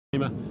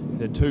He's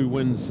had 2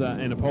 wins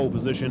and a pole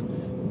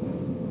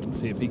position.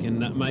 See if he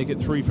can make it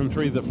 3 from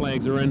 3. The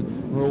flags are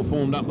in. We're all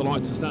formed up. The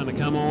lights are starting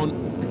to come on.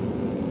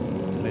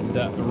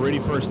 And ready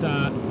for a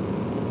start.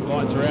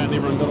 Lights are out and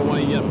everyone got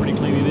away pretty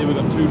cleanly there. We've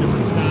got 2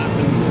 different starts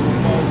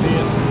involved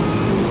here.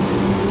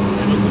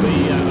 It looks to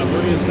be a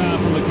brilliant start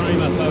from the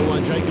Kramer.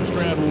 So Jacob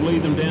Stroud will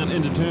lead them down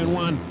into turn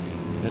 1.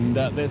 And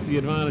that's the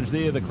advantage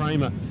there. The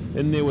Kramer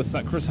in there with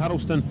Chris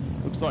Huddleston.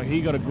 Looks like he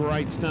got a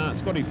great start.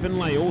 Scotty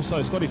Finlay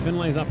also. Scotty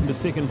Finlay's up into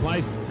 2nd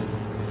place.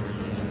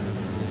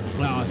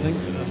 Well, I think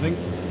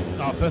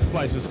 5th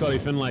place for Scotty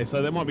Finlay.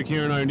 So that might be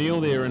Kieran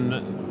O'Neill there. And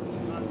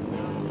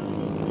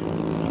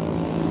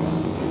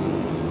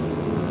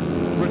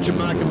Richard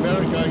Mark and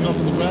Barrett going off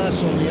in the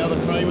grass on the other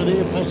Kramer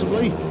there,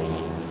 possibly.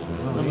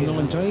 Number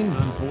 19.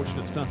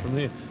 Unfortunate stuff from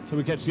there. So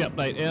we catch the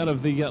update out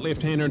of the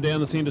left-hander and down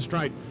the centre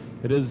straight.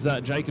 It is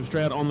Jacob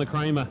Stroud on the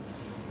Kramer.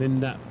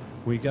 Then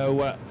we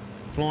go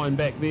flying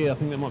back there. I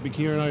think that might be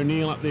Kieran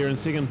O'Neill up there in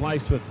 2nd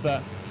place with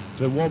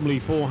the wobbly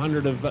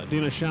 400 of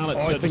Dennis Charlotte.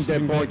 I think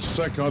that bike's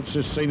sick. I've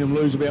just seen him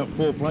lose about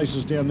 4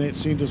 places down that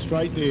centre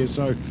straight there.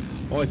 So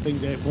I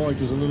think that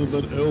bike is a little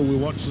bit ill. We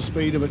watch the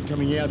speed of it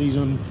coming out. He's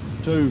on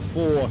 2,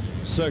 4,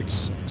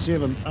 6,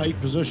 7,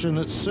 8 position.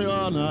 It's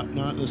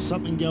no, there's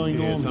something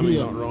going on something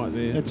here. Not right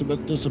there. That's a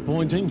bit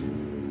disappointing.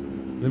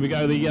 Then we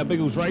go the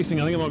Biggles Racing.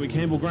 I think it might be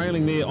Campbell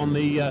Grayling there on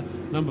the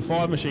number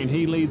 5 machine.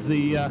 He leads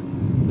the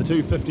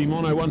 250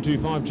 Mono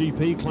 125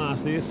 GP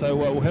class there. So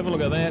we'll have a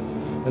look at that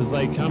as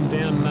they come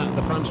down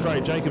the front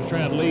straight. Jacob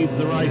Stroud leads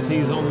the race.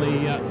 He's on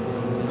the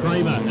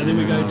Kramer. And then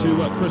we go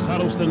to Chris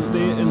Huddleston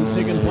there in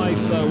 2nd place.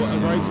 So a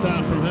great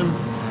start from him.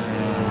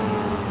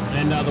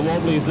 And the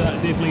Wobbly's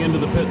definitely into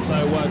the pit.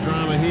 So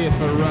drama here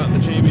for the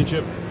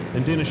championship.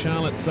 And Dennis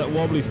Charlotte's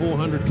Wobbly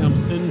 400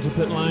 comes into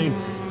pit lane.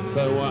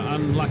 So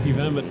unlucky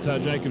for him, but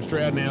Jacob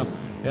Stroud now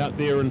out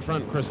there in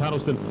front. Chris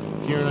Huddleston,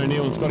 Kieran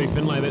O'Neill and Scotty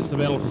Finlay. That's the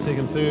battle for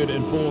 2nd, 3rd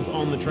and 4th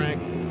on the track.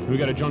 We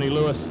go to Johnny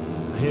Lewis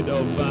ahead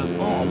of...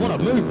 oh, what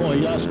a move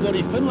by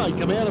Scotty Finlay.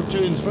 Come out of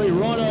turn 3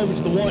 right over to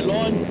the white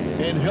line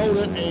and held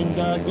it and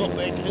got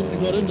back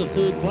in, got into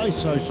 3rd place.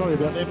 So sorry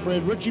about that,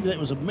 Brad Ritchie, but that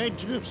was a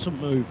magnificent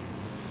move.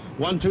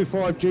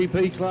 125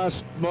 GP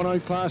class, mono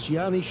class,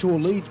 Yanni Shaw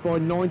leads by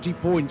 90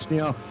 points.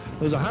 Now,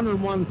 there's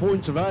 101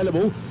 points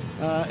available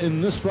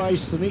in this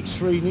race, the next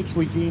 3 next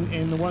weekend,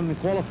 and the one in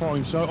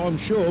qualifying. So I'm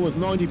sure with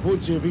 90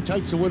 points here, if he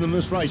takes a win in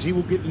this race, he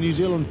will get the New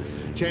Zealand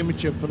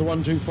Championship for the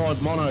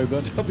 125 mono.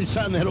 But I'll be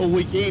saying that all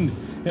weekend.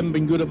 Haven't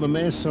been good at my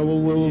maths, so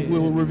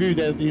we'll review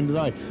that at the end of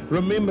the day.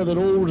 Remember that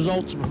all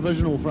results are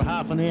provisional for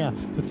half an hour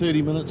for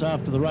 30 minutes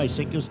after the race.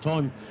 That gives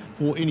time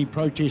for any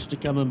protest to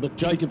come in. But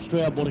Jacob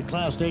Stroud bought a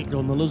class act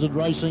on the Lizard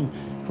Racing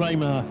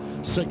Kramer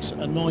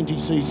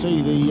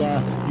 690cc, the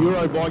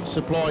Eurobike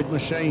supplied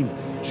machine.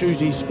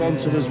 Shoesy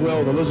sponsored as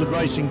well. The Lizard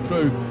Racing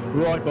crew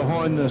right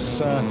behind this.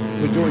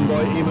 We're joined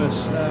by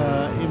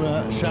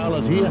Emma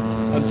Charlotte here.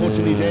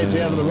 Unfortunately, Dad's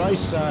out of the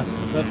race,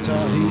 but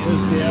he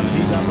is down.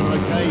 He's up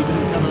and okay. He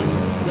didn't come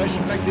in. In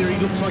fact, there he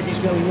looks like he's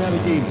going out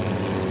again.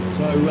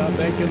 So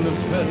back in the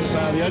pits.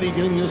 The only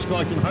thing this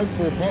guy can hope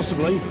for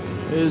possibly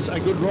is a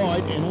good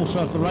ride, and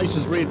also if the race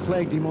is red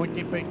flagged, he might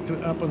get back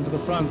up into the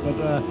front.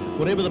 But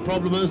whatever the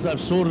problem is, they've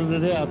sorted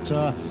it out.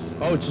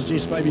 I would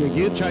suggest maybe a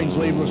gear change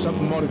lever or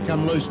something might have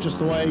come loose just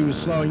the way he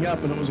was slowing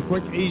up, and it was a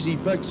quick, easy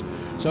fix.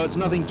 So it's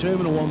nothing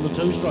terminal on the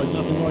 2-stroke,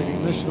 nothing like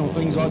ignition or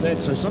things like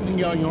that. So something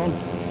going on,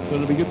 but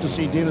it'll be good to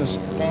see Dennis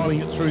piling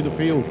it through the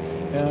field.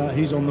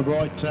 He's on the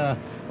bright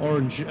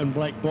orange and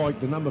black bike,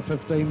 the number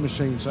 15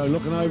 machine. So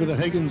looking over to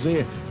Higgins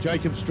there,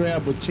 Jacob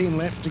Stroud with 10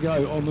 laps to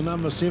go on the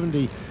number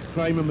 70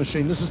 Kramer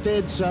machine. This is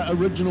Dad's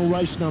original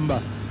race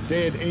number.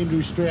 Dad,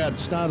 Andrew Stroud,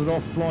 started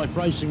off Flife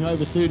Racing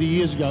over 30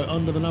 years ago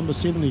under the number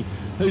 70.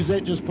 Who's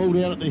that just pulled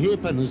out at the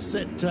hairpin? Is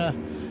that a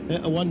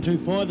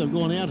 125? They've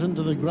gone out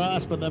into the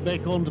grass, but they're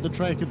back onto the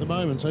track at the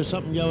moment. So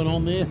something going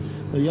on there.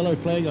 The yellow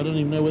flag, I don't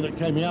even know whether it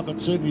came out,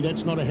 but certainly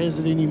that's not a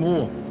hazard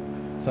anymore.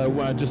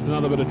 So just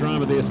another bit of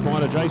drama there,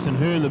 Spider. Jason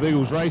Hearn, the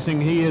Biggles Racing,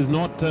 he has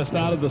not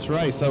started this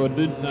race. So it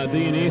did,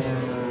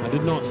 DNS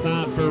did not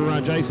start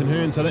for Jason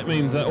Hearn. So that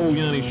means all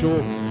Yanni Shaw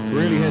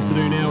really has to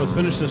do now is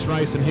finish this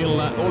race, and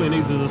he'll all he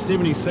needs is a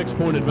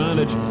 76-point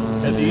advantage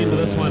at the end of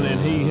this one, and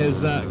he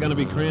is going to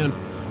be crowned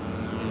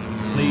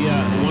the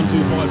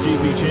 125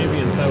 GP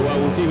champion. So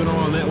we'll keep an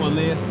eye on that one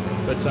there.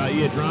 But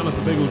yeah, drama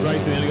for Biggles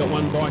Racing. They only got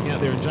one bike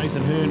out there, and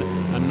Jason Hearn,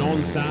 a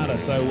non-starter.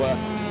 So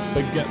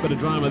big bit of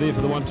drama there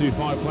for the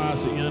 125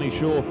 class at Yanni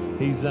Shaw.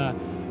 He's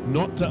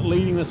not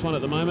leading this one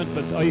at the moment,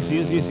 but yes, he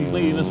is. Yes, he's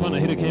leading this one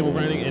ahead of Campbell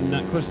Grayling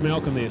and Chris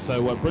Malcolm there.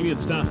 So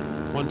brilliant stuff.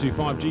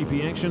 125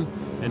 GP action.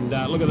 And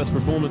look at this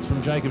performance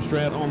from Jacob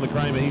Stroud on the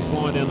Kramer. He's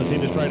flying down the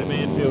centre straight at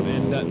Manfeild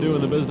and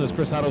doing the business.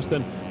 Chris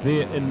Huddleston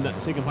there in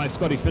 2nd place.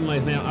 Scotty Finlay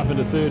is now up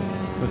into 3rd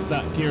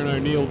with Kieran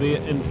O'Neill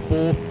there in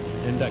 4th.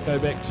 And go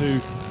back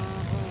to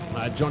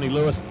Johnny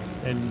Lewis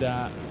and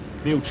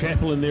Neil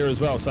Chappell in there as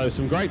well. So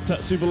some great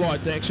super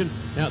light action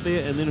out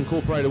there, and then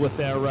incorporated with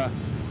our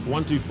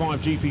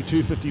 125 GP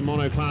 250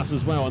 mono class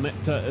as well, and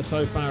that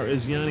so far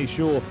is Yanni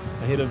Shaw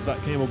ahead of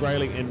Campbell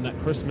Grayling and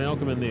Chris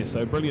Malcolm in there.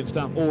 So brilliant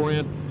stuff all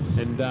around,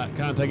 and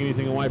can't take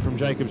anything away from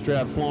Jacob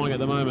Stroud flying at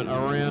the moment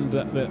around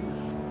the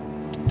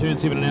turn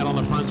 7 and out on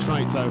the front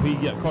straight. So he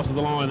crosses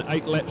the line.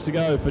 8 laps to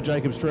go for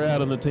Jacob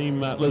Stroud and the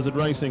team Lizard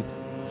Racing.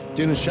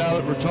 Dennis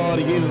Charlotte retired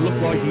again. It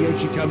looked like he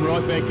actually come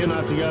right back in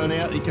after going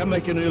out. He come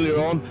back in earlier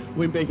on,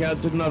 went back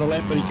out, did another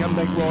lap, but he come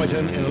back right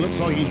in, and it looks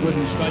like he's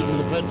ridden straight into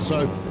the pit.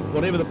 So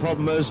whatever the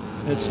problem is,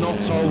 it's not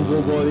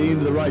solvable by the end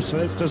of the race. So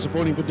that's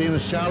disappointing for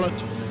Dennis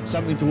Charlotte.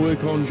 Something to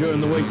work on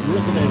during the week.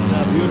 Look at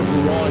that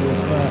beautiful ride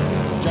of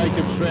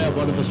Jacob Stroud,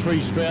 one of the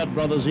 3 Stroud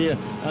brothers here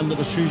under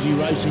the Shuzi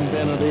Racing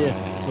banner there,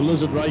 the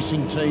Lizard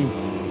Racing team.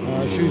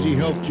 Shuzi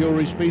Health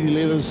Jewellery, Speedy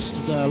Leathers,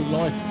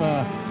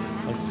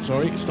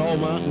 Style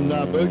Martin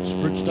boots,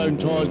 Bridgestone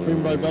tyres,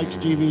 Brembo Bakes,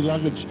 GV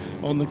luggage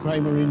on the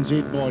Kramer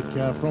NZ bike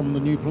from the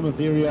New Plymouth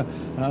area,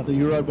 the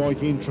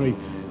Eurobike entry,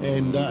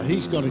 and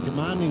he's got a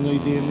commanding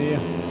lead there and there.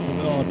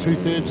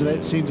 2/3 of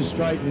that centre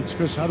straight, and it's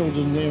Chris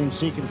Huddleton there in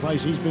second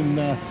place. He's been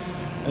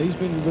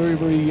very,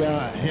 very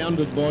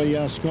hounded by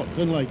Scott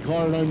Finlay,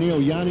 Kyron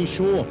O'Neill, Yanni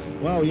Shaw.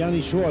 Wow,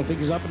 Yanni Shaw I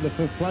think is up into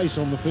 5th place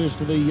on the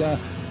first of the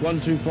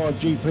 125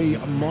 GP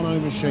mono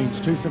machines,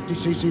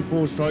 250cc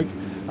 4-stroke.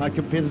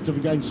 Competitive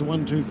against the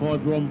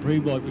 125 Grand Prix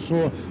bike. We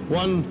saw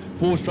one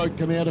 4-stroke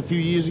come out a few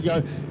years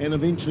ago, and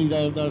eventually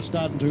they're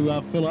starting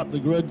to fill up the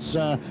grids,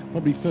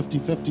 probably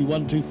 50-50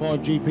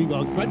 125 GP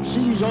bike. Great to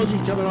see these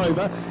Aussies coming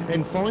over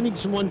and finding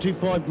some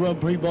 125 Grand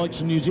Prix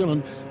bikes in New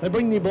Zealand. They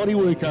bring their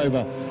bodywork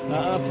over.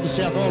 After the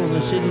South Island,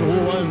 they sent it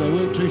all home. They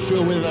weren't too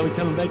sure whether they were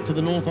coming back to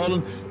the North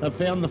Island. They've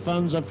found the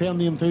funds, they've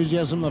found the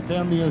enthusiasm, they've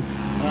found the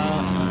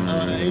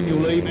annual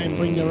leave, and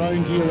bring their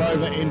own gear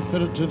over and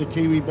fit it to the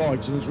Kiwi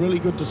bikes. And it's really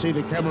good to see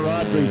the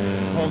camaraderie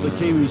of the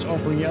Kiwis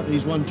offering out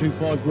these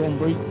 125 Grand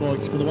Prix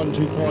bikes for the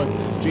 125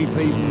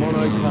 GP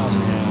mono class.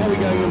 How are we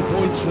going in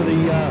points for the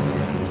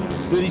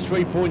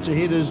 33 points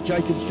ahead is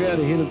Jacob Stroud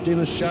ahead of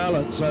Dennis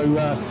Charlotte. So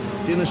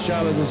Dennis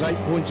Charlotte is 8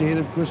 points ahead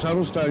of Chris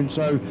Huddlestone.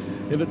 So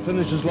if it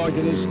finishes like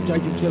it is,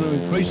 Jacob's going to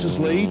increase his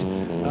lead,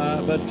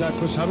 but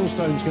Chris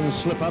Huddlestone's going to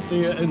slip up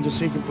there into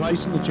second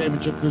place in the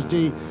championship because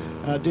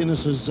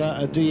Dennis's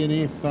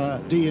DNF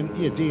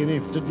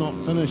did not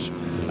finish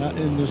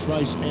in this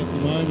race at the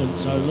moment.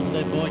 So look at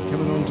that bike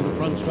coming onto the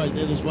front straight.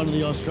 That is one of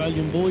the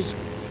Australian boys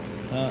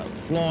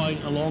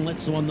flying along.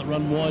 That's the one that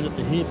run wide at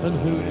the hairpin.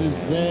 Who is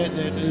that?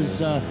 That is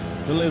the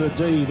letter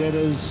D. That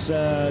is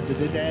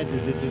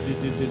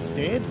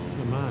Dad?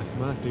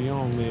 Mark de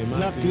Jong there.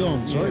 Mark de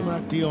Jong, sorry,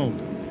 Mark de Jong.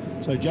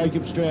 So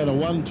Jacob Stroud, a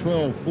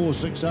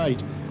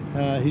 1:12.468.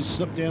 He's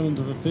slipped down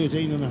into the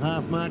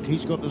 13.5 mark.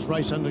 He's got this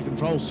race under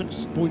control,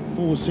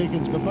 6.4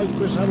 seconds. But both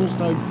Chris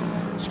Huddlestone,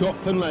 Scott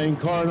Finlay and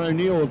Kyron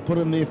O'Neill have put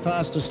in their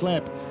fastest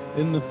lap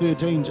in the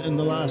 13s in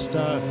the last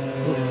lap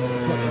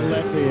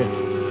there.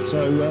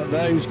 So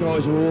those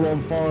guys are all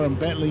on fire and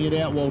battling it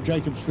out while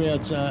Jacob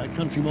Stroud's a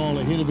country mile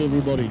ahead of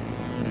everybody.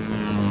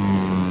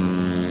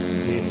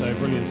 So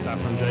brilliant stuff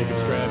from Jacob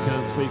Stroud.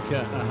 Can't speak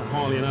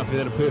highly enough. He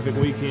had a perfect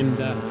weekend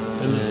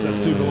in this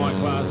super light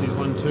class. He's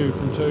won 2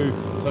 from 2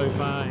 so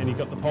far, and he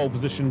got the pole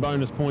position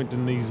bonus point,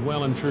 and he's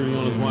well and truly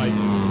on his way.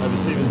 Over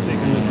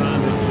 7-second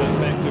advantage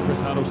back to Chris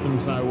Huddleston.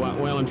 So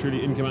well and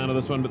truly in command of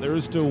this one. But there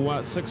is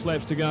still 6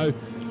 laps to go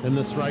in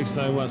this race,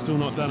 so still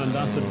not done and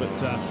dusted. But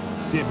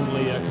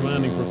definitely a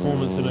commanding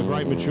performance and a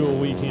great mature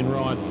weekend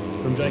ride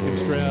from Jacob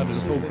Stroud. And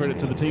full credit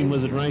to the team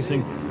Lizard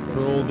Racing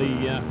for all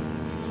the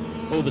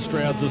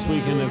Strouds this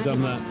weekend. They've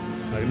done a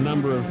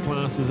number of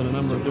classes and a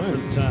number of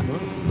different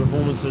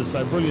performances.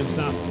 So brilliant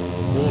stuff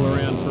all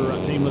around for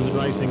Team Lizard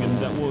Racing. And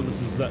this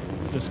is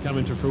just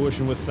coming to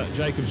fruition with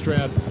Jacob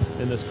Stroud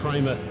in this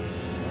Kramer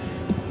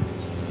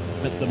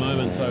at the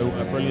moment. So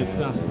brilliant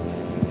stuff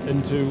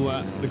into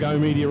the Go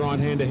Media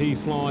right-hander. He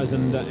flies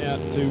and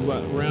out to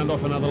round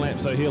off another lap.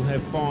 So he'll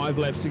have 5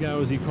 laps to go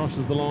as he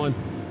crosses the line.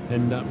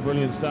 And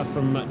brilliant stuff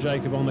from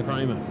Jacob on the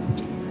Kramer.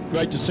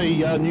 Great to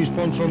see new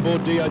sponsor on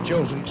board,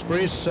 DHL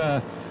Express,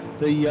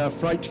 the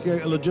freight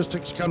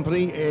logistics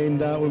company,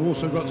 and we've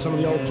also got some of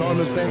the old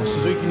timers back.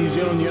 Suzuki New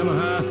Zealand,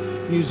 Yamaha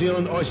New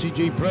Zealand,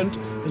 ICG Print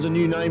is a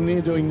new name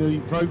there doing the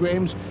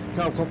programs.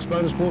 Carl Cox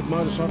Motorsport,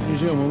 Motorcycle New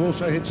Zealand. We've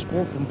also had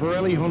support from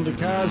Pirelli, Honda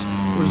Cars,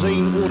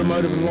 Resine,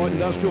 Automotive and Light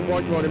Industrial,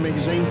 Bike Rider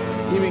Magazine,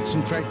 MX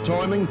and Track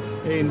Timing,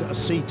 and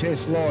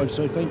Ctas Live.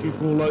 So thank you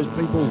for all those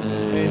people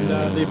and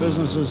their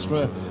businesses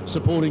for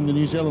supporting the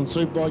New Zealand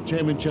Superbike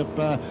Championship.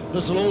 All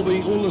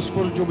this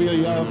footage will be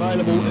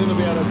available in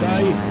about a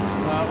day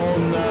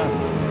on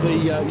the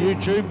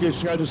YouTube.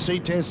 Just go to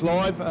Ctas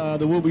Live.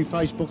 There will be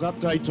Facebook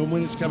updates on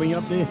when it's coming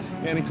up there,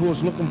 and of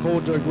course looking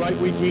forward to a great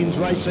weekend's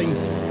racing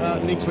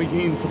next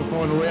weekend for the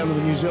final round of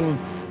the New Zealand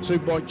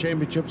Superbike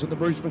Championships at the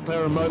Bruce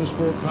McLaren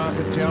Motorsport Park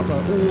at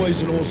Taupo.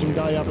 Always an awesome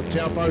day up at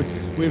Taupo.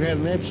 We've had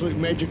an absolute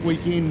magic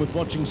weekend with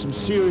watching some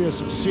serious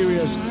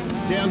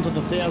down to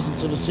the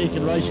thousandths of a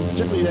second racing,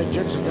 particularly that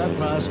Jigsaw Cup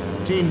class,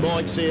 10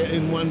 bikes there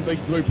in one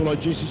big group, although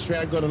Jesse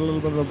Stroud got a little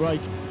bit of a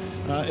break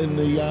in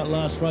the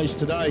last race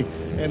today.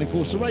 And of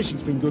course the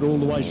racing's been good all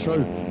the way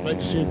through. Great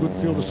to see a good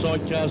field of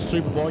sidecars,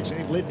 superbikes,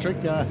 and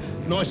electric.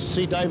 Nice to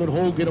see David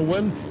Hall get a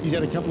win. He's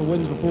had a couple of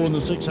wins before in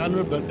the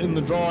 600, but in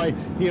the dry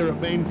here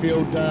at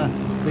Manfeild,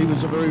 he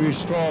was very, very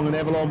strong. And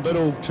Avalon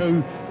Biddle,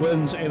 2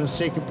 wins and a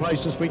second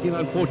place this weekend.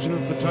 Unfortunate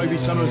for Toby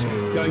Summers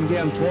going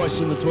down twice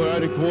in the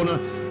Toyota corner.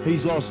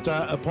 He's lost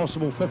a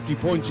possible 50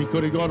 points he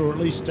could have got, or at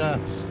least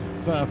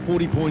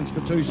 40 points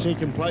for 2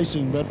 second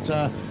placing, but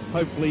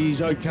hopefully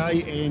he's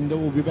okay, and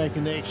we'll be back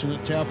in action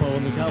at Taupo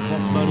on the Car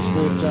Fox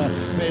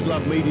Motorsport Mad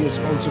Love Media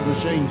sponsored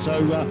machine.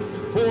 So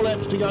 4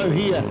 laps to go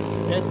here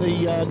at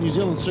the New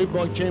Zealand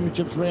Superbike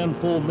Championships round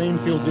 4,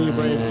 Manfeild there,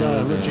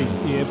 Brad, Richie.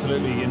 Yeah,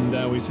 absolutely,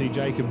 and we see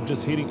Jacob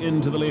just heading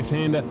into the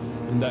left-hander,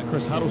 and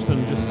Chris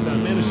Huddleston just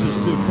manages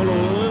to pull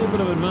a little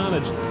bit of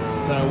advantage.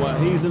 So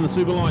he's in the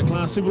Super Light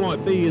class. Super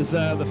Light B is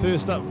the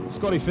first up.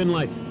 Scotty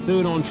Finlay,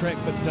 3rd on track,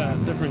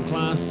 but different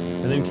class.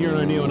 And then Kieran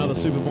O'Neill, another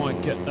Super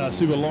Light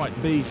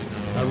B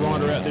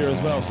rider out there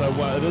as well. So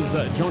it is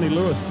Johnny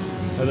Lewis,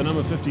 the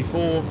number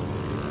 54.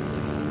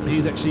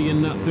 He's actually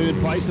in 3rd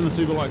place in the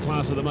Super Light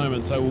class at the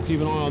moment. So we'll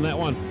keep an eye on that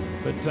one.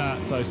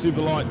 But so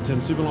Super Light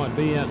and Super Light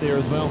B out there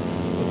as well.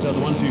 But the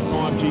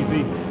 125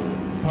 GP.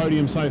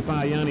 Podium so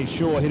far, Yanni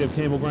Shaw ahead of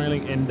Campbell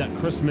Grayling and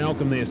Chris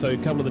Malcolm there, so a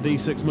couple of the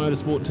D6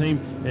 Motorsport team,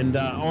 and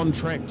on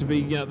track to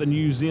be the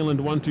New Zealand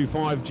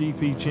 125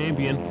 GP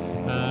champion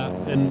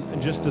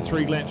in just a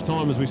 3 laps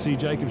time as we see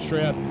Jacob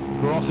Stroud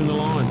crossing the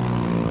line.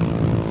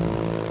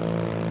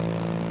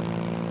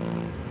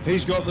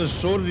 He's got this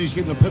sorted. He's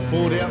getting a pit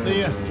board out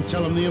there to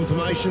tell him the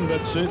information,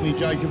 but certainly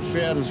Jacob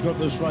Stroud has got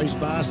this race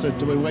bastard.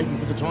 We're waiting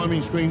for the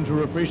timing screen to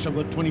refresh. I've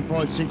got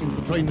 25 seconds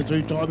between the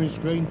 2 timing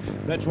screen.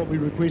 That's what we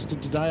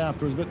requested today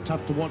after it was a bit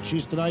tough to watch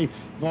yesterday.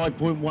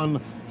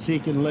 5.1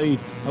 second lead.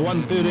 A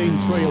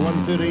 1:13.3,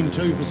 a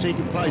 1:13.2 for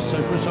second place.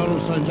 So Chris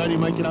Huddlestone's only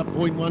making up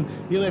 0.1.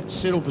 He'll have to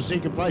settle for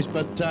second place,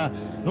 but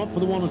not for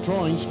the want of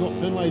trying. Scott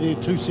Finlay there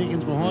 2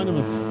 seconds behind him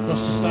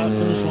across the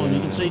start-finish line.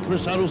 You can see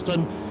Chris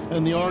Huddleston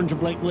in the orange and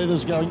black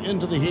leathers going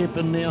into the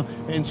hairpin now,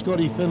 and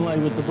Scotty Finlay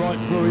with the bright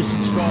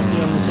fluorescent stripe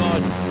down the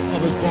side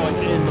of his bike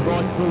and the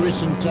bright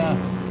fluorescent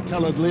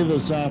coloured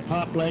leathers,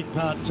 part black,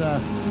 part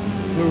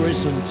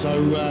fluorescent.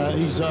 So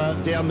he's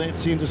down that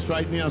centre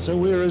straight now. So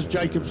where is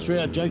Jacob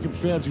Stroud? Jacob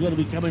Stroud's got to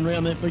be coming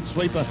around that big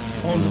sweeper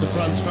onto the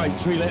front straight.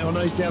 3 laps, oh no,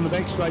 he's down the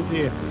back straight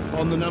there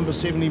on the number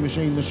 70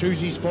 machine. The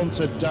Shuzi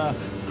sponsored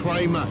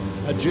Kramer,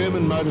 a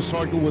German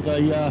motorcycle with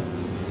a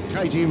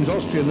KTM's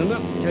Austrian, isn't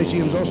it?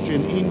 KTM's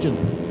Austrian engine.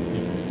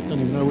 Don't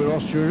even know where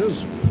Austria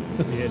is.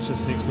 Yeah, it's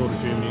just next door to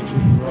Germany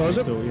actually. Oh, is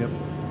it? Door, yeah.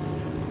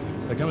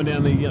 So coming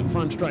down the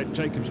front straight,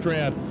 Jacob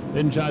Stroud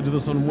in charge of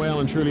this one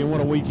well and truly, and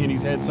what a weekend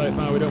he's had so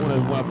far. We don't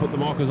want to put the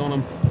mockers on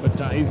him, but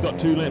he's got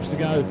 2 laps to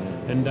go,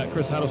 and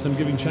Chris Huddleston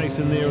giving chase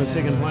in there in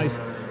second place.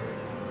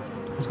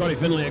 Scotty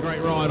Finlay, a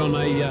great ride on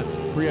a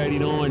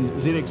pre-89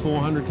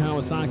 ZX400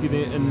 Kawasaki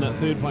there in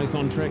 3rd place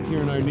on track.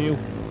 Kieran O'Neill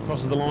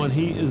crosses the line.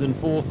 He is in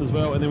 4th as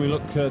well, and then we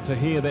look to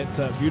hear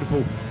that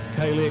beautiful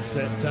Kalex,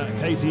 that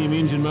KTM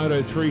Engine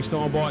Moto 3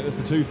 style bike.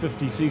 It's the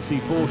 250cc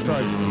 4-stroke,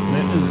 and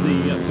that is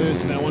the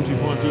first of our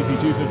 125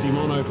 GP 250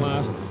 mono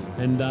class,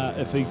 and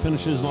if he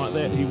finishes like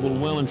that, he will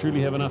well and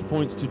truly have enough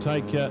points to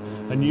take a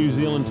New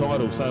Zealand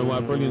title. So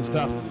brilliant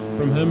stuff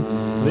from him.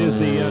 There's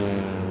the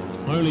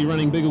only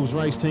running Biggles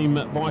race team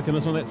bike in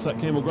this one. That's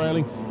Campbell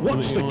Grayling.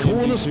 What's the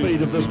corner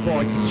speed of this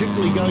bike,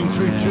 particularly going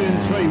through turn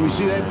 3? We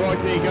see that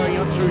bike there going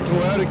up through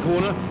Toyota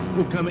corner.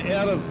 Will come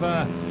out of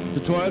the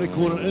Toyota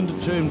corner into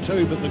turn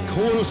 2, but the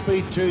corner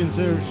speed turn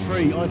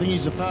 3, I think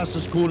he's the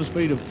fastest corner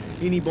speed of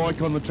any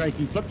bike on the track.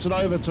 He flips it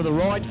over to the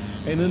right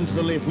and into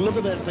the left. Look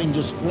at that thing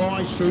just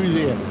fly through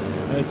there.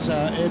 It's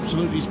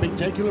absolutely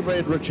spectacular,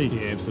 Brad Ritchie.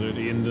 Yeah,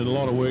 absolutely, and a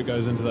lot of work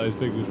goes into those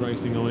Biggles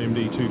racing on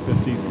MD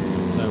 250s.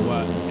 So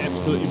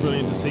absolutely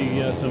brilliant to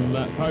see some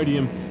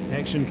podium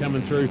action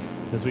coming through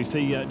as we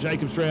see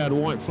Jacob Stroud,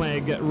 white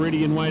flag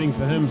ready and waiting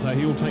for him. So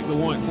he'll take the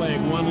white flag.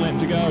 1 lap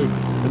to go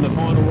in the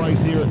final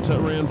race here at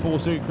round 4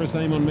 circuit. Chris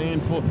Amon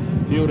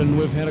Manfeild, and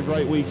we've had a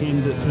great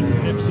weekend. It's been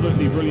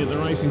absolutely brilliant. The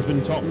racing's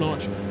been top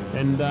notch,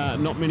 and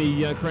not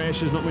many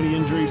crashes, not many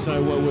injuries.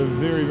 So we're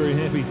very, very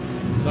happy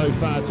so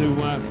far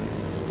to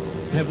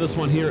have this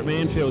one here at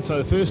Manfeild. So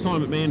the first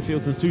time at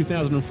Manfeild since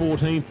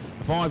 2014,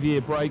 a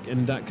 5-year break,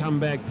 and come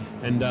back,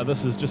 and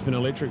this has just been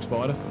electric,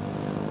 Spider.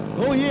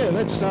 Oh yeah,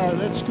 that's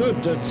good.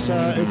 It's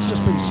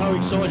just been so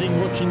exciting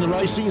watching the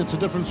racing. It's a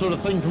different sort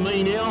of thing for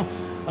me now.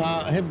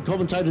 I haven't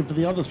commentated for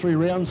the other 3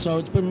 rounds, so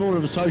it's been more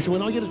of a social,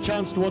 and I get a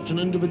chance to watch an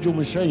individual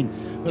machine,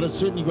 but it's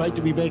certainly great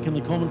to be back in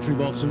the commentary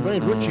box. And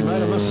Brad Ritchie,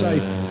 mate, I must say,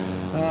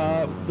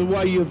 the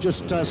way you've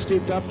just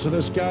stepped up to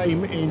this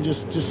game and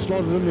just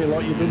slotted in there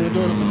like you've been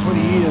doing it for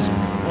 20 years,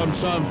 I'm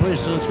so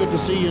impressed, and it's good to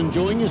see you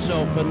enjoying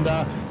yourself. And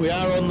we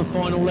are on the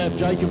final lap.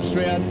 Jacob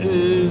Stroud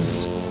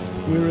is,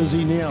 where is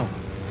he now?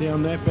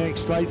 Down that back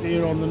straight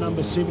there on the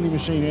number 70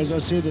 machine. As I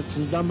said, it's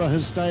the number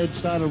his dad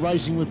started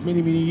racing with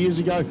many, many years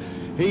ago.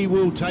 He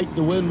will take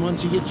the win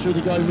once he gets through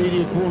the Go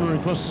Media corner and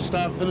across the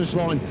start-finish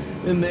line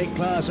in that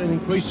class and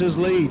increase his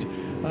lead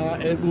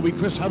it will be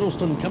Chris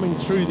Huddleston coming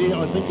through there.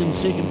 I think in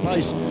second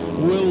place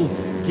will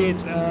get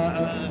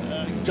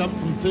jump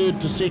from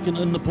third to second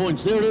in the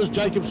points. There it is,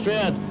 Jacob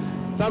Stroud.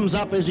 Thumbs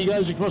up as he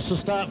goes across the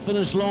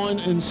start-finish line.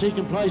 In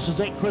second place is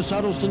that Chris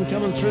Huddleston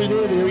coming through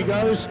there. There he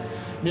goes.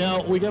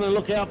 Now we're going to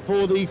look out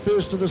for the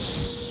first of the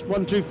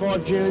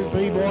 125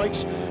 GP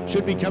bikes.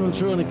 Should be coming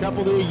through in a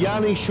couple there.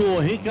 Yanni Shaw.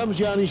 Here comes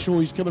Yanni Shaw.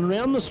 He's coming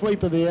round the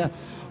sweeper there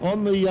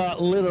on the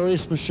letter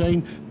S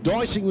machine,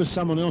 dicing with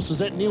someone else. Is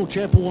that Neil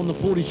Chappell on the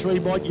 43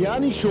 bike?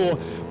 Yanni Shaw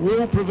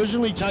will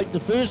provisionally take the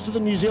first of the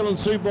New Zealand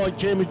Superbike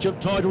Championship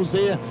titles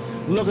there.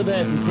 Look at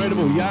that,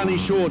 incredible. Yanni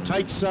Shaw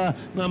takes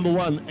number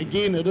one.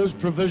 Again, it is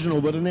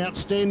provisional, but an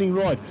outstanding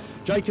ride.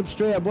 Jacob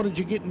Stroud, what did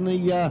you get in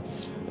the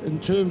in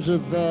terms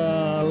of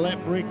lap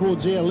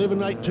records there?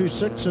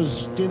 11.826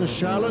 is Dennis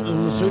Charlotte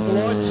in the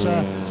Superlights,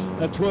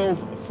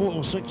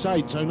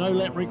 12.468, so no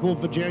lap record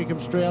for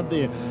Jacob Stroud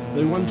there.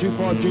 The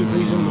 125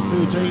 GPs in the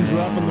 13s were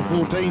up in the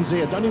 14s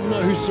there. Don't even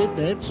know who said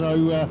that,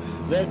 so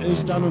that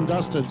is done and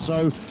dusted.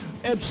 So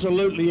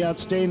absolutely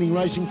outstanding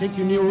racing. Thank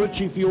you, Neil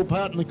Ritchie, for your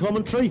part in the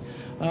commentary,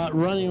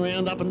 running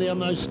around up and down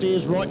those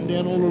stairs, writing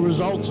down all the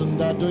results and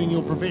doing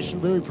your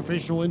very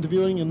professional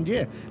interviewing. And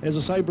yeah, as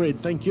I say, Brad,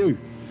 thank you.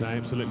 No,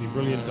 absolutely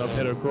brilliant. I've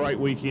had a great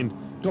weekend.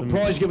 Got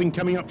prize giving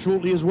coming up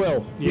shortly as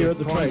well here at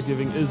the track. Prize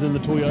giving is in the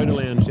Toyota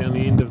Lounge down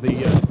the end of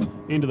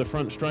the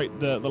front straight,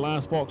 the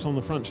last box on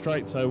the front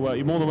straight. So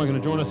you're more than welcome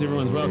to join us.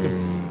 Everyone's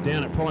welcome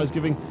down at prize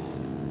giving.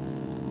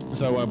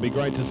 So it'd be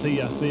great to see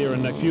us there,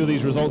 and a few of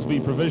these results will be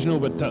provisional,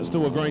 but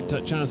still a great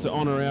chance to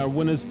honour our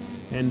winners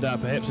and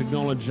perhaps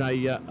acknowledge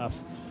a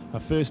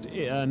first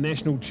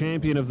national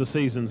champion of the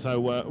season. So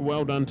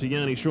well done to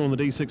Yanni Shaw and the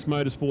D6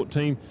 Motorsport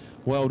team.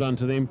 Well done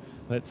to them.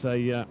 That's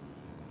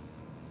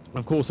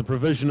of course, a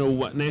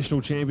provisional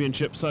national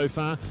championship so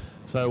far.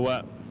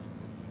 So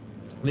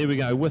there we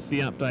go with the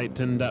update,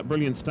 and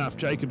brilliant stuff.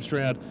 Jacob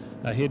Stroud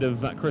ahead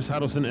of Chris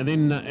Huddleston, and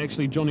then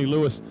actually Johnny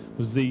Lewis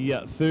was the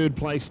third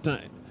placed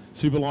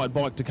Superlight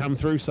bike to come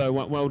through. So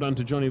well done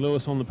to Johnny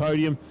Lewis on the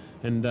podium,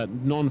 and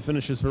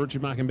non-finishes for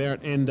Richard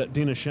Markham-Barrett and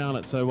Dennis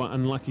Charlotte. So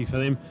unlucky for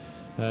them.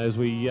 As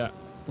we have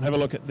a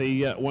look at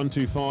the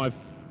 125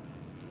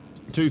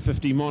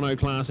 250 mono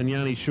class, and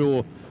Yanni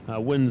Shaw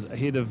wins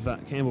ahead of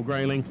Campbell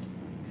Grayling.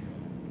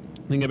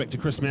 Then go back to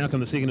Chris Malcolm,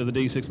 the second of the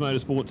D6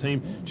 Motorsport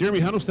team. Jeremy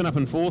Huddleston up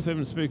in fourth.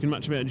 Haven't spoken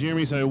much about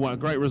Jeremy, so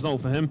great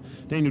result for him.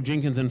 Daniel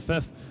Jenkins in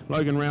fifth.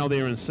 Logan Rowell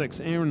there in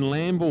sixth. Aaron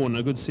Lambourne,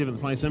 a good seventh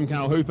place.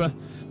 Carl Hooper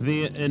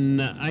there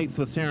in eighth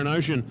with Taran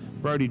Ocean.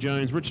 Brodie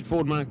Jones, Richard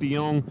Ford, Mark de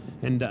Jong,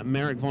 and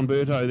Marek von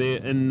Berto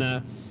there in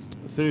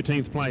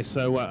 13th place.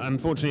 So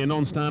unfortunately a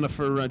non-starter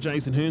for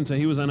Jason Hearn, so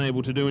he was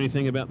unable to do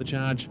anything about the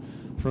charge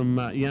from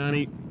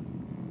Yanni.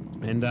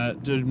 And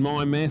did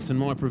my maths and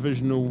my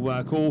provisional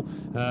call,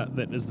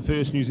 that is the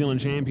first New Zealand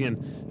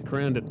champion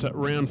crowned at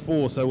round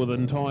 4, so with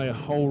an entire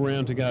whole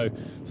round to go.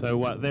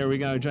 So there we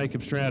go,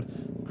 Jacob Stroud,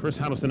 Chris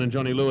Huddleston and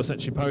Johnny Lewis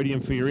at your podium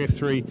for your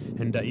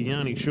F3, and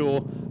Yanni Shaw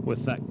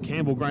with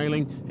Campbell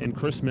Grayling and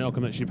Chris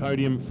Malcolm at your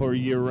podium for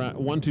your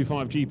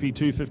 125 GP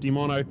 250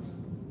 mono.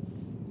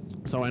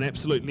 So an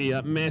absolutely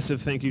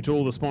massive thank you to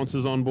all the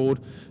sponsors on board,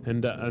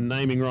 and a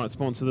naming right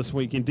sponsor this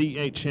weekend,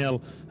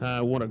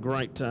 DHL. What a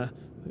great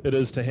it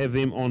is to have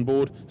them on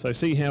board. So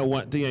see how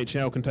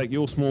DHL can take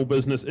your small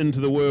business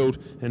into the world,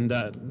 and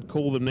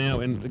call them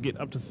now and get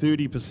up to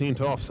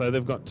 30% off. So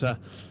they've got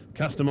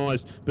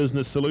customised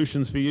business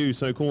solutions for you.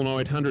 So call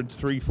 0800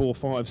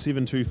 345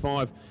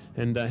 725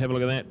 and have a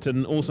look at that.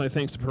 And also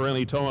thanks to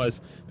Pirelli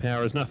Tyres.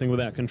 Power is nothing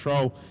without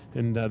control,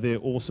 and their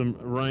awesome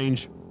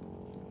range.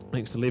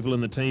 Thanks to Level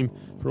and the team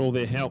for all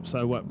their help.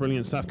 So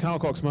brilliant stuff. Carl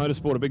Cox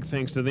Motorsport, a big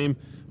thanks to them,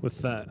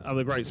 with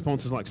other great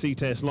sponsors like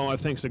Ctas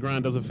Live. Thanks to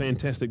Grant, does a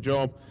fantastic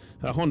job.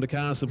 Honda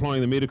Cars supplying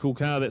the medical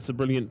car. That's a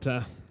brilliant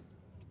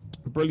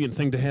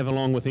thing to have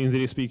along with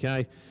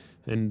NZSBK,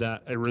 and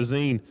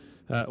Resine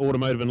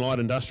Automotive and Light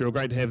Industrial.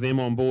 Great to have them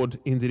on board.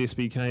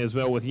 NZSBK as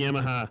well, with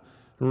Yamaha.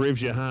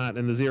 Revs your heart,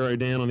 and the zero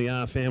down on the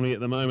R family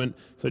at the moment.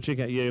 So check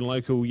out your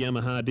local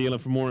Yamaha dealer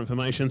for more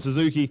information.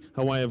 Suzuki,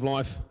 a way of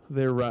life.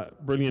 They're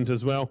brilliant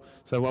as well.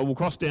 So we'll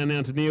cross down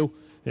now to Neil,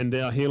 and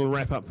he'll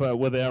wrap up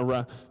with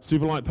our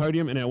Superlight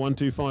podium and our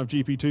 125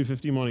 GP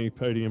 250 Mono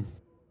podium.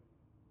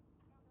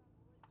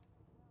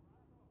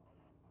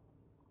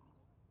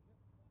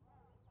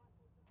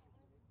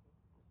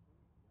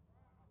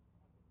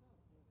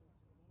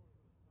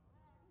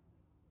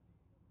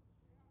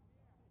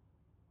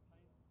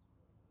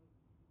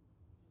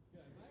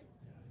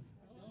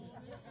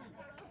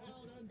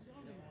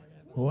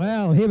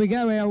 Well, here we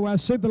go, our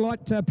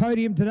Superlight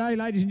podium today,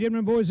 ladies and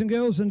gentlemen, boys and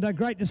girls, and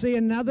great to see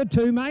another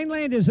two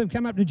mainlanders have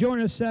come up to join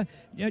us.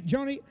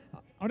 Johnny,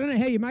 I don't know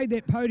how you made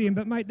that podium,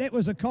 but, mate, that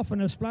was a cough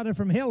and a splutter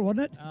from hell,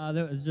 wasn't it?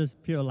 That was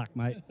just pure luck,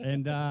 mate,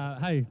 and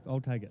hey, I'll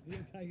take it. You'll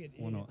take it,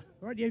 yeah. Why not?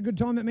 Right, you had a good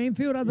time at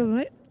Manfeild other than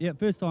that? Yeah,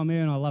 first time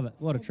here, and I love it.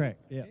 What a track.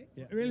 Yeah.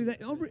 Really?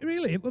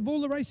 Really? With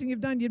all the racing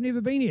you've done, you've never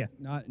been here?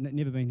 No,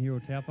 never been here or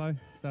Taupo,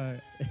 so...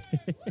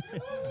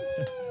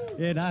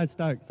 Yeah, no,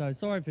 stoked. So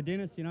sorry for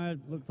Dennis, you know, it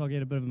looks like he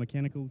had a bit of a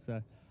mechanical,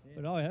 so...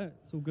 But oh yeah,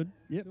 it's all good.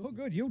 Yep. It's all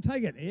good. You'll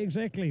take it.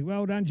 Exactly.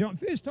 Well done, John.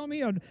 First time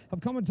here. I've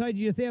commentated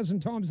you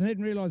 1,000 times and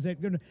hadn't realised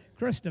that. Good.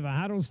 Christopher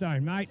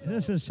Huddlestone, mate.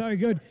 This is so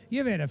good.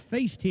 You've had a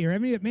feast here,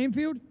 haven't you, at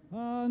Manfeild?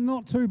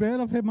 Not too bad.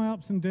 I've had my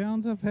ups and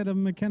downs. I've had a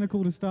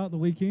mechanical to start the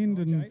weekend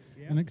and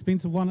an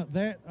expensive one at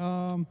that.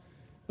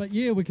 But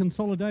yeah, we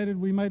consolidated.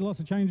 We made lots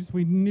of changes.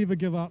 We never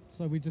give up.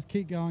 So we just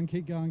keep going.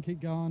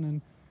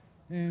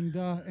 And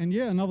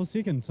yeah, another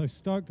second. So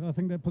stoked. I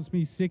think that puts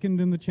me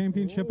second in the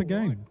championship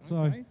again. Right. So,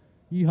 Okay.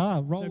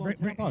 yeehaw, roll So on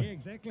tempo. yeah,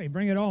 exactly.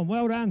 Bring it on.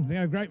 Well done.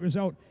 Great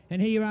result.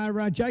 And here you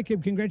are,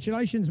 Jacob.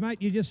 Congratulations,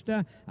 mate. You just,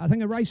 I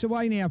think, a race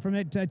away now from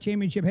that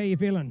championship. How you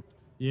feeling?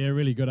 Yeah,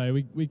 really good.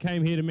 We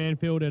came here to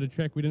Manfeild at a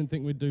track we didn't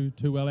think we'd do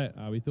too well at.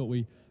 We thought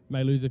we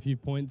may lose a few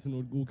points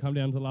and we'll come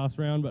down to the last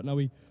round, but no,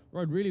 we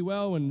rode really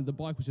well and the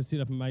bike was just set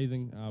up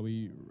amazing.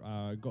 We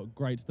got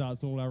great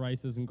starts in all our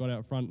races and got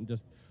out front and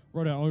just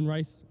rode our own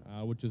race,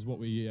 which is what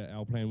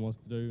our plan was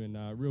to do.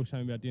 And real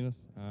shame about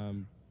Dennis.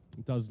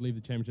 It does leave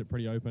the championship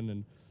pretty open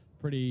and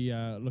pretty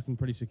looking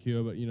pretty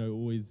secure, but you know,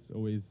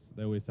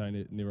 they always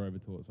say never over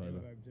till it's over.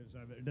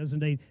 It does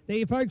indeed. There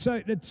you folks,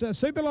 so it's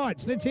Super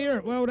Lights. Let's hear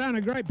it. Well done,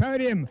 a great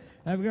podium.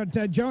 We've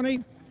got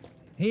Johnny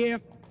here,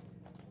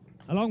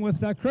 along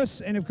with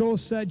Chris and of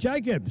course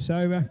Jacob.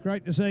 So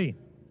great to see.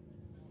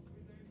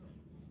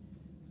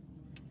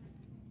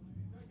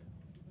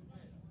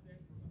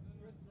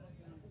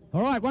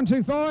 All right,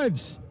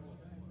 125s.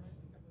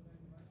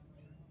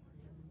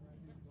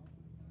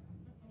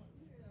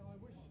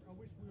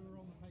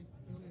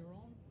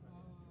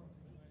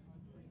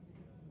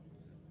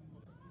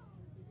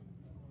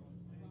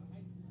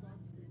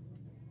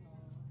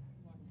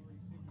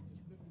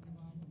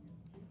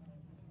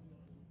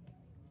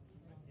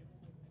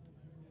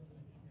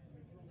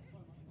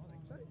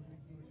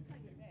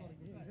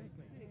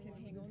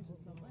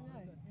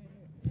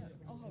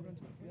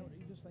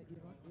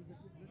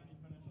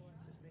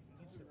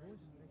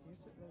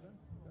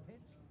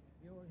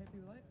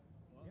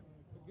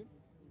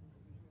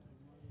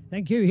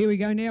 Thank you. Here we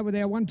go now with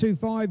our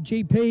 125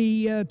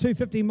 GP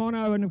 250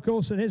 mono, and of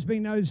course it has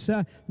been those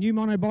new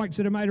mono bikes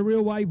that have made a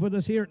real wave with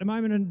us here at the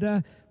moment.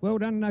 And well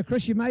done,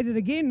 Chris. You made it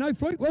again. No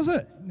fluke, was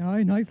it?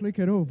 No fluke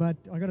at all. But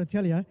I got to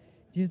tell you,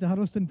 Jez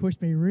Huddleston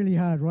pushed me really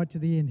hard right to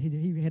the end.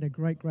 He had a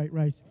great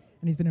race,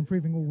 and he's been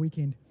improving all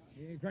weekend.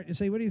 Yeah, great to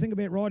see. What do you think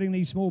about riding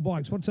these small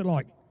bikes? What's it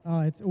like? Oh,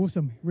 it's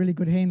awesome. Really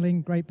good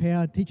handling, great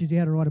power. Teaches you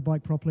how to ride a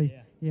bike properly.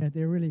 Yeah,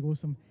 they're really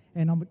awesome.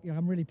 And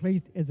I'm really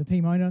pleased as a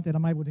team owner that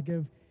I'm able to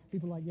give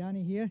people like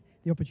Yanni here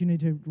the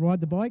opportunity to ride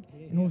the bike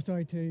and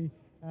also to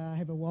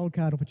have a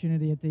wildcard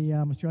opportunity at the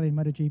Australian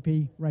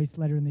MotoGP race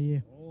later in the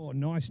year. Oh,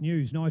 nice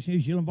news, nice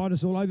news. You'll invite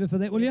us all over for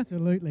that, will you?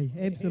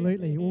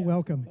 Absolutely. All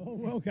welcome. All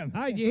welcome.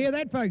 Hey, do you hear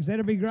that, folks?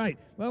 That'll be great.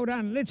 Well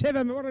done. Let's have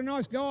him. What a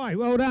nice guy.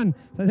 Well done.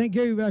 So thank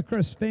you,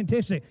 Chris.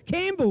 Fantastic.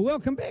 Campbell,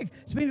 welcome back.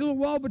 It's been a little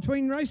while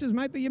between races,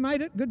 mate, but you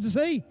made it. Good to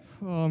see.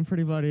 Oh, I'm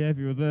pretty bloody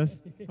happy with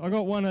this. I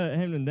got one at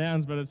Hampton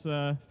Downs, but it's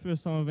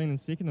first time I've been in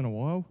second in a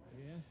while.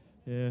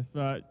 Yeah,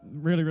 but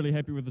really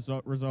happy with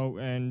the result,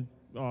 and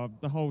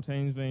the whole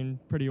team's been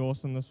pretty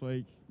awesome this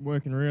week,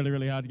 working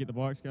really hard to get the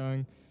bikes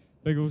going.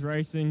 Biggles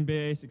Racing,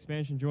 BS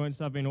Expansion Joints,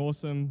 they've been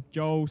awesome.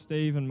 Joel,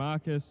 Steve and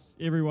Marcus,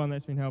 everyone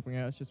that's been helping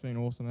out, it's just been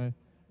awesome, eh?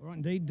 All right,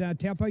 indeed.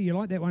 Taupo, you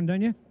like that one,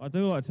 don't you? I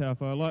do like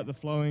Taupo. I like the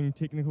flowing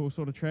technical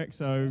sort of track,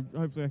 so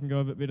hopefully I can go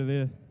a bit better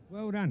there.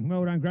 Well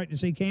done. Great to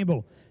see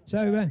Campbell.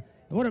 So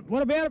what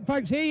about it,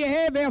 folks? Here you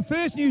have our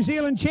first New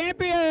Zealand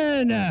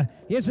champion.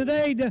 Yes,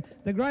 indeed,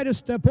 the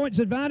greatest points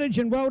advantage,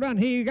 and well done.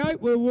 Here you go.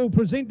 We'll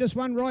present this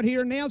one right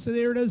here and now. So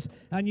there it is,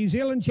 a New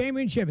Zealand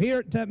championship here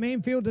at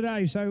Manfeild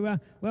today. So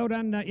well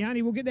done,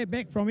 Yanni. We'll get that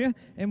back from you,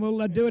 and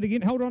we'll do it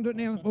again. Hold on to it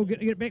now. We'll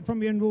get it back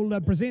from you, and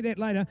we'll present that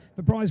later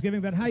for prize giving.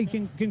 But hey,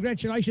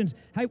 congratulations.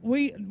 Hey,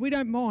 we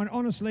don't mind,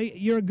 honestly.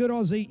 You're a good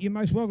Aussie. You're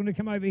most welcome to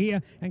come over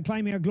here and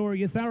claim our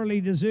glory. You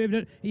thoroughly deserved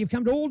it. You've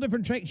come to all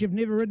different tracks you've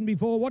never ridden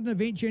before. What an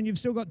adventure, and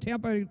you've still got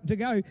Taupo to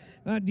go.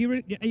 Are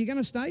you going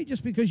to stay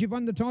just because you've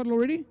won the title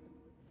already?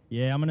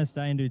 Yeah, I'm going to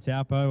stay and do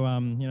Taupo.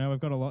 You know, we've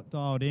got a lot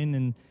dialed in,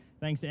 and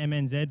thanks to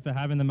MNZ for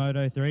having the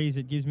Moto3s.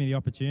 It gives me the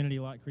opportunity,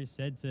 like Chris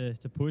said,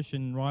 to push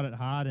and ride it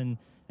hard and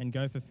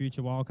go for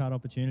future wildcard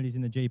opportunities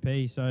in the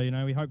GP. So, you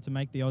know, we hope to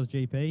make the Oz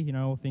GP, you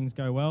know, all things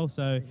go well.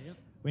 So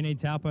we need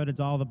Taupo to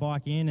dial the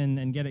bike in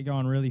and get it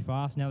going really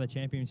fast. Now the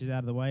championship's out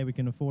of the way, we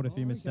can afford a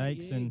few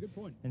mistakes and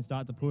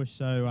start to push.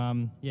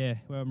 So, yeah,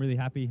 well, I'm really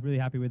happy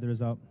with the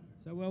result.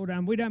 So well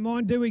done. We don't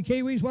mind, do we,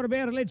 Kiwis? What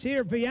about it? Let's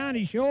hear it for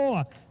Yanni.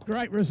 Sure.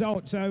 Great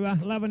result. So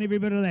loving every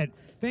bit of that.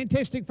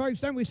 Fantastic, folks.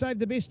 Don't we save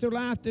the best till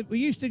after? We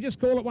used to just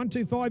call it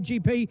 125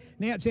 GP.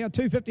 Now it's our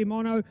 250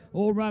 mono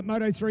or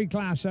Moto3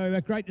 class. So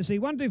great to see.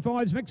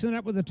 125s mixing it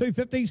up with the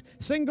 250s.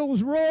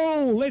 Singles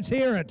roll. Let's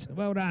hear it.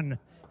 Well done.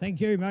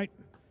 Thank you, mate.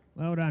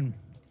 Well done.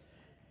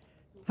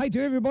 Hey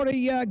to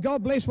everybody,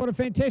 God bless, what a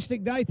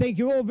fantastic day. Thank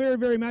you all very,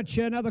 very much.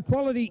 Another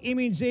quality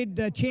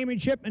MNZ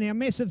championship, and our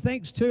massive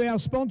thanks to our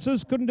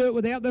sponsors. Couldn't do it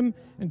without them,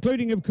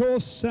 including, of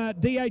course,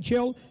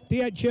 DHL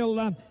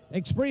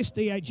Express,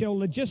 DHL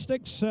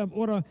Logistics.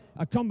 What a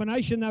a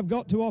combination they've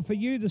got to offer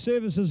you the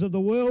services of the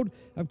world.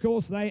 Of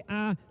course, they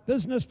are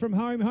business from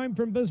home, home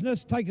from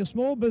business. Take a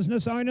small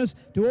business owners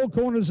to all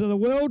corners of the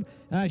world.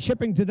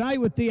 Shipping today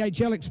with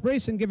DHL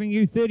Express and giving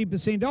you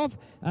 30% off.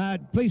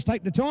 Please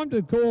take the time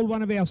to call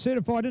one of our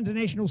certified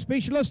international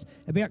specialists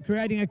about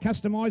creating a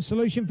customised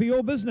solution for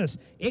your business.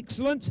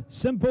 Excellent,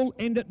 simple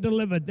and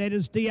delivered. That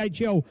is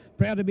DHL.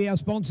 Proud to be our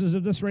sponsors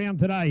of this round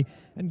today.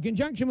 In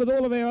conjunction with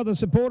all of our other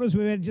supporters,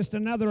 we've had just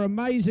another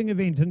amazing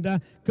event, and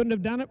couldn't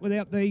have done it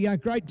without the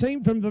great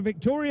team from the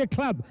Victoria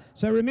Club.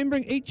 So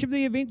remembering each of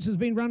the events has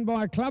been run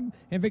by a club,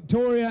 and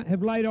Victoria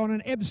have laid on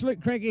an absolute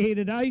cracker here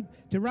today.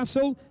 To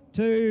Russell,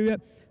 to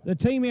the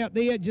team out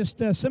there,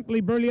 just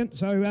simply brilliant.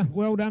 So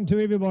well done to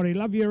everybody.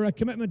 Love your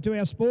commitment to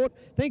our sport.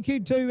 Thank you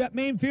to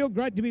Manfeild.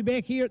 Great to be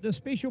back here at the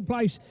special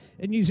place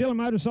in New Zealand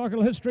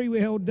motorcycle history. We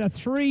held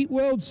 3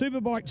 World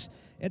Superbikes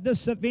at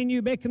this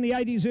venue back in the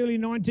 80s, early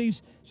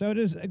 90s. So it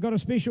has got a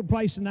special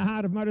place in the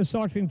heart of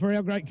motorcycling for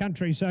our great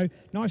country. So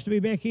nice to be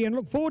back here and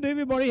look forward to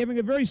everybody having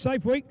a very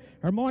safe week.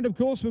 A reminder, of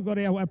course, we've got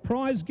our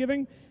prize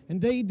giving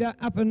indeed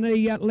up in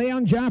the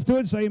lounge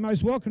afterwards. So you're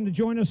most welcome to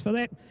join us for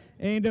that.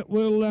 And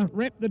we'll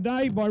wrap the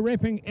day by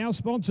wrapping our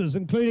sponsors,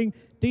 including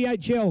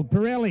DHL,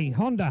 Pirelli,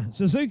 Honda,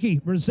 Suzuki,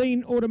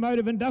 Brazine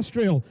Automotive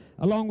Industrial,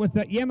 along with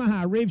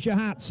Yamaha, Revs Your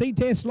Heart,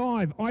 Ctas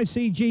Live,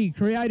 ICG,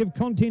 Creative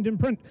Content and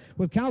Print,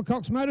 with Carl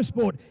Cox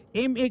Motorsport,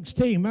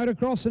 MXT,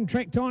 Motocross and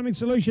Track Timing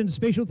Solutions.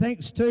 Special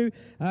thanks to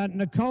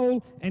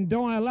Nicole and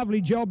Di. A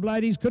lovely job,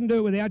 ladies. Couldn't do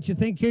it without you.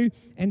 Thank you.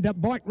 And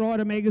Bike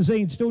Rider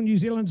Magazine, still New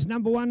Zealand's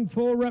 #1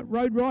 for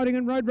road riding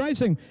and road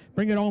racing.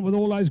 Bring it on with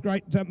all those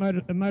great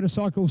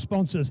motorcycle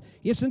sponsors.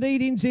 Yes,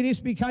 indeed,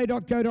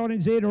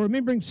 NZSBK.co.nz. Or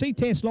remembering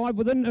Ctas Live,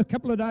 within a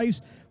couple of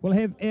days, we'll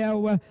have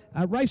our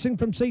racing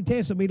from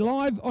Ctas. It'll be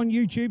live on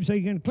YouTube, so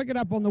you can click it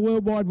up on the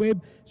World Wide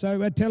Web.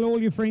 So tell all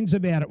your friends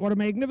about it. What a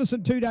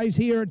magnificent 2 days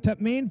here at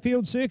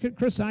Manfeild Circuit.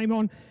 Chris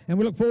Amon, and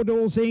we look forward to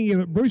all seeing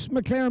you at Bruce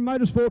McLaren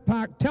Motorsport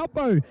Park,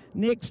 Taupo,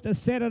 next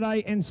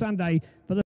Saturday and Sunday for the